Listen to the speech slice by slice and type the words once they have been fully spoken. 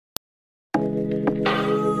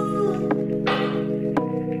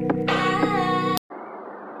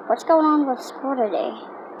what's going on with school today?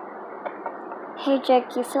 Hey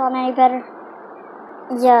Jake, you feeling any better?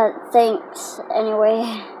 Yeah, thanks, anyway.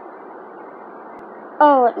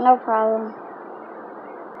 Oh, no problem.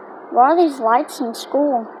 What are these lights in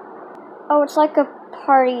school? Oh, it's like a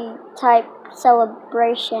party type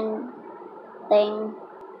celebration thing.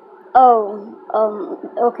 Oh,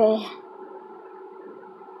 okay.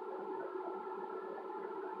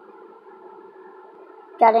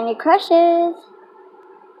 Got any crushes?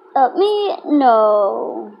 Me?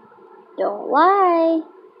 No. Don't lie.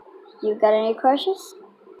 You got any crushes?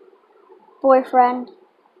 Boyfriend?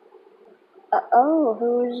 Oh,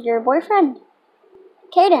 who's your boyfriend?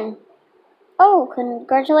 Caden. Oh,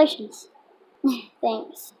 congratulations.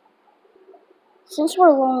 Thanks. Since we're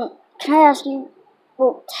alone, can I ask you,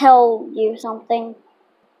 tell you something?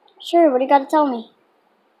 Sure, what do you got to tell me?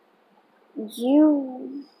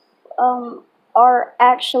 You, are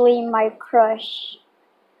actually my crush.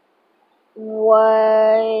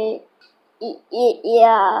 What?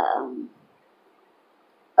 Yeah.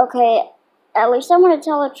 Okay, at least I'm gonna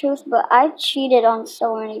tell the truth, but I cheated on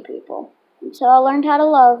so many people until I learned how to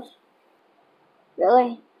love.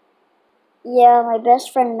 Really? Yeah, my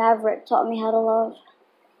best friend Maverick taught me how to love.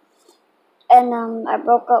 And, I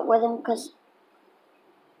broke up with him because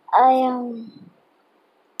I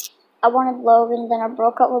wanted Logan, then I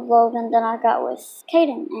broke up with Logan, then I got with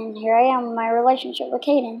Caden, and here I am in my relationship with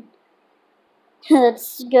Caden.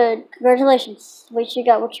 That's good. Congratulations. At least you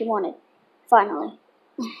got what you wanted. Finally.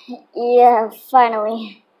 Yeah,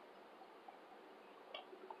 finally.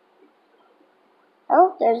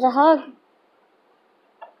 Oh, there's a hug.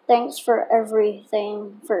 Thanks for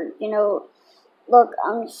everything. Look,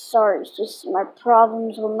 I'm sorry. It's just my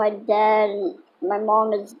problems with my dad and my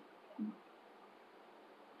mom is...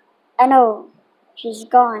 I know. She's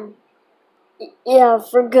gone. Yeah,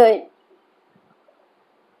 for good.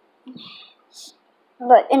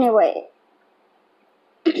 But anyway.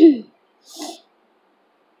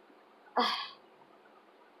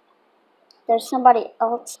 There's somebody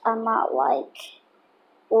else I might like.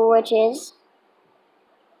 Which is...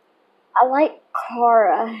 I like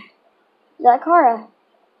Kara. Is that Kara?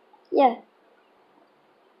 Yeah.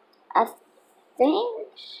 I think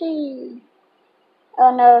she...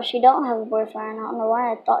 Oh no, she don't have a boyfriend. I don't know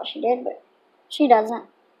why I thought she did, but she doesn't.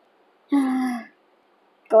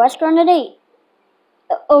 Go ask her on a date.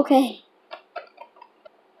 Okay.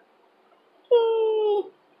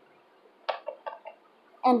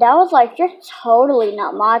 And I was like, you're totally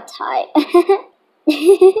not my type.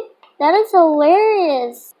 That is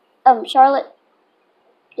hilarious. Charlotte,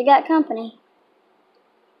 you got company.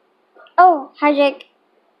 Oh, hi Jake.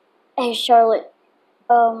 Hey Charlotte,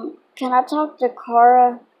 can I talk to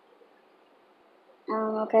Kara?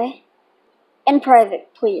 Okay. In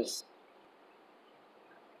private, please.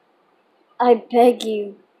 I beg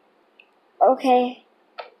you. Okay.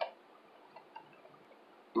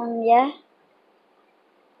 Yeah?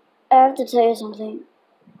 I have to tell you something.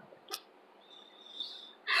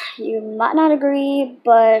 You might not agree,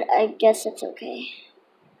 but I guess it's okay.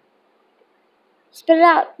 Spit it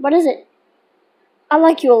out. What is it? I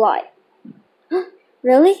like you a lot.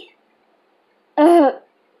 Really?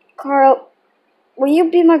 Carl, will you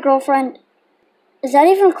be my girlfriend? Is that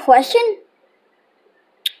even a question?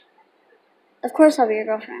 Of course I'll be your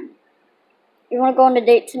girlfriend. You want to go on a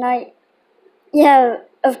date tonight? Yeah,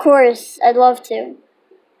 of course. I'd love to.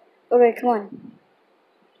 Okay, come on.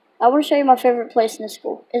 I want to show you my favorite place in the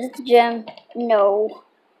school. Is it the gym? No.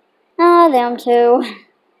 Ah, them too.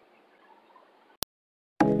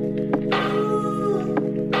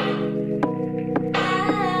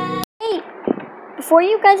 Hey, before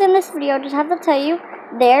you guys end this video, just have to tell you,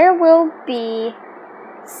 there will be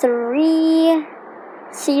 3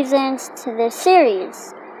 seasons to this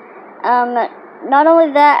series. Not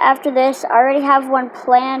only that, after this, I already have one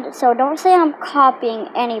planned, so don't say I'm copying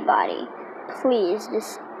anybody. Please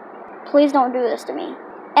don't do this to me.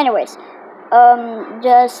 Anyways,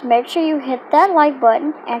 just make sure you hit that like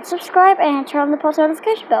button and subscribe and turn on the post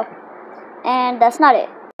notification bell. And that's not it.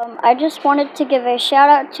 I just wanted to give a shout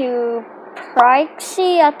out to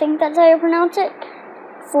Prixie, I think that's how you pronounce it,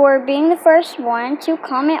 for being the first one to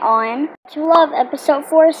comment on To Love episode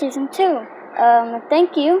 4 season 2.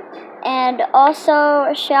 Thank you. And also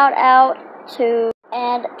a shout out to,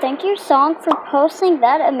 and thank you Song for posting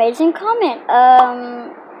that amazing comment.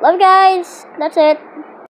 Love you guys. That's it.